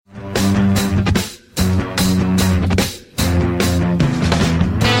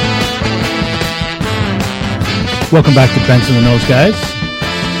Welcome back to Benson and those guys.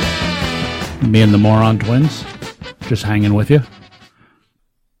 Me and the Moron Twins, just hanging with you.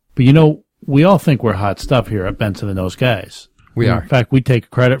 But you know, we all think we're hot stuff here at Benson and those guys. We are. In fact, we take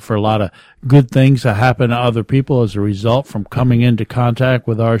credit for a lot of good things that happen to other people as a result from coming into contact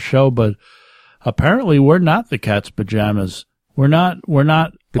with our show. But apparently, we're not the cat's pajamas. We're not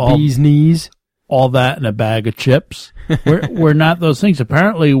The all, bee's knees. all that in a bag of chips. We're not those things.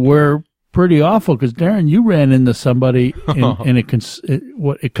 Apparently, we're pretty awful because, Darren, you ran into somebody in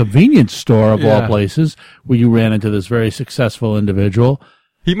a convenience store of all places where you ran into this very successful individual.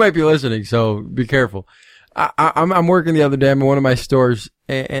 He might be listening, so be careful. I'm working the other day. I'm in one of my stores,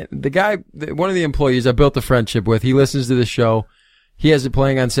 and the guy, one of the employees I built a friendship with, he listens to the show. He has it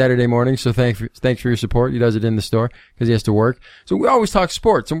playing on Saturday morning, so thanks for your support. He does it in the store because he has to work. So we always talk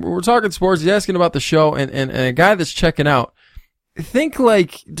sports, and we're talking sports. He's asking about the show, and a guy that's checking out. Think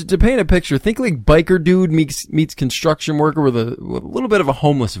like, to paint a picture, think like biker dude meets construction worker with a little bit of a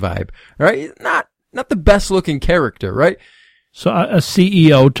homeless vibe, right? Not the best looking character, right? So a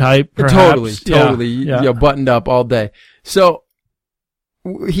CEO type, perhaps. Totally, Yeah. You know, buttoned up all day. So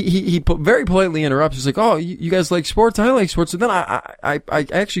he very politely interrupts. He's like, "Oh, you guys like sports? I like sports." So then I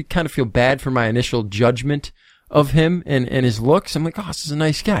actually kind of feel bad for my initial judgment of him and his looks. I'm like, "Oh, this is a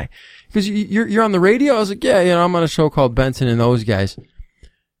nice guy." Because you're on the radio? I was like, yeah, you know, I'm on a show called Benson and Those Guys.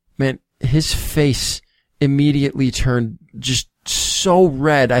 Man, his face immediately turned just so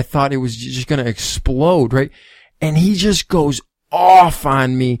red. I thought it was just going to explode, right? And he just goes off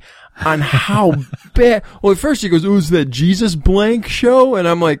on me on how bad. Well, at first he goes, "Oh, is that Jesus blank show?" And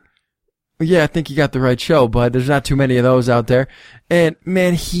I'm like, yeah, I think you got the right show, bud. There's not too many of those out there. And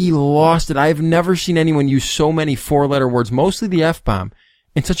man, he lost it. I've never seen anyone use so many 4-letter words, mostly the F-bomb,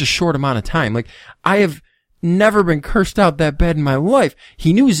 in such a short amount of time. Like, I have never been cursed out that bad in my life.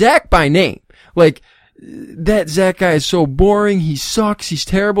 He knew Zach by name. Like, that Zach guy is so boring. He sucks. He's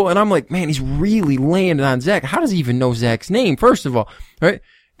terrible. And I'm like, man, he's really laying it on Zach. How does he even know Zach's name, first of all? Right?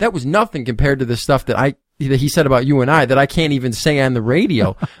 That was nothing compared to the stuff that he said about you and I that I can't even say on the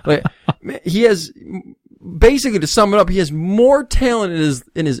radio. Like, he has, basically, to sum it up, he has more talent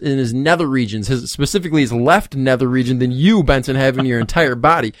in his nether regions, specifically his left nether region, than you, Benson, have in your entire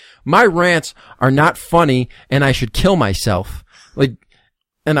body. My rants are not funny, and I should kill myself. Like,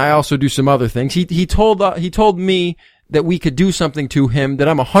 and I also do some other things. He told me that we could do something to him that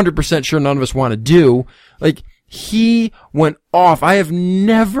I'm 100% sure none of us want to do. Like, he went off. I have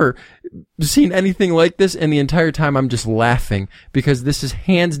never seen anything like this, and the entire time I'm just laughing because this is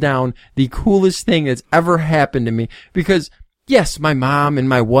hands down the coolest thing that's ever happened to me. Because yes, my mom and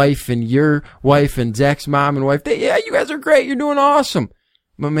my wife and your wife and Zach's mom and wife, you guys are great. You're doing awesome.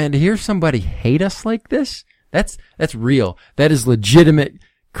 But man, to hear somebody hate us like this, that's real. That is legitimate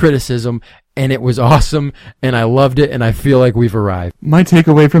criticism, and it was awesome, and I loved it, and I feel like we've arrived. My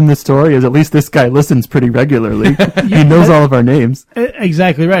takeaway from this story is at least this guy listens pretty regularly. He knows all of our names.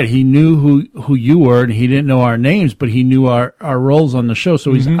 Exactly right. He knew who you were, and he didn't know our names, but he knew our roles on the show.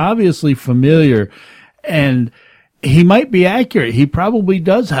 So he's obviously familiar, and he might be accurate. He probably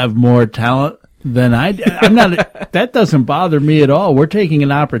does have more talent than I do. I'm not. That doesn't bother me at all. We're taking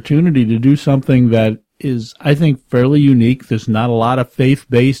an opportunity to do something that is, I think, fairly unique. There's not a lot of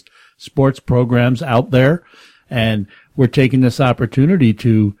faith-based sports programs out there, and we're taking this opportunity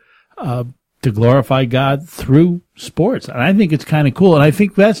to glorify God through sports. And I think it's kind of cool. And I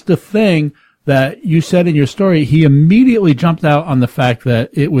think that's the thing that you said in your story. He immediately jumped out on the fact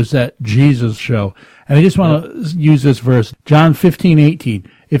that it was that Jesus show. And I just want to use this verse, John 15:18.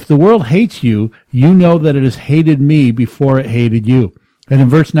 If the world hates you, you know that it has hated me before it hated you. And in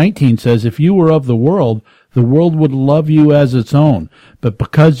verse 19 says, if you were of the world would love you as its own. But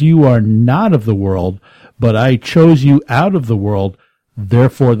because you are not of the world, but I chose you out of the world,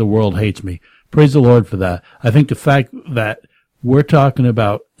 therefore the world hates me. Praise the Lord for that. I think the fact that we're talking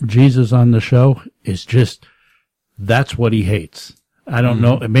about Jesus on the show is just, that's what he hates. I don't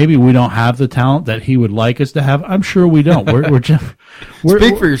know. Maybe we don't have the talent that he would like us to have. I'm sure we don't.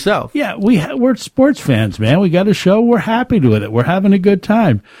 Speak for yourself. Yeah, we're sports fans, man. We got a show. We're happy with it. We're having a good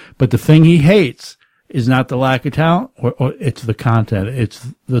time. But the thing he hates is not the lack of talent, or it's the content. It's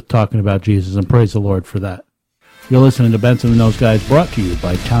the talking about Jesus, and praise the Lord for that. You're listening to Benson and Those Guys, brought to you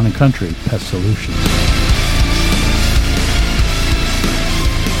by Town & Country Pest Solutions.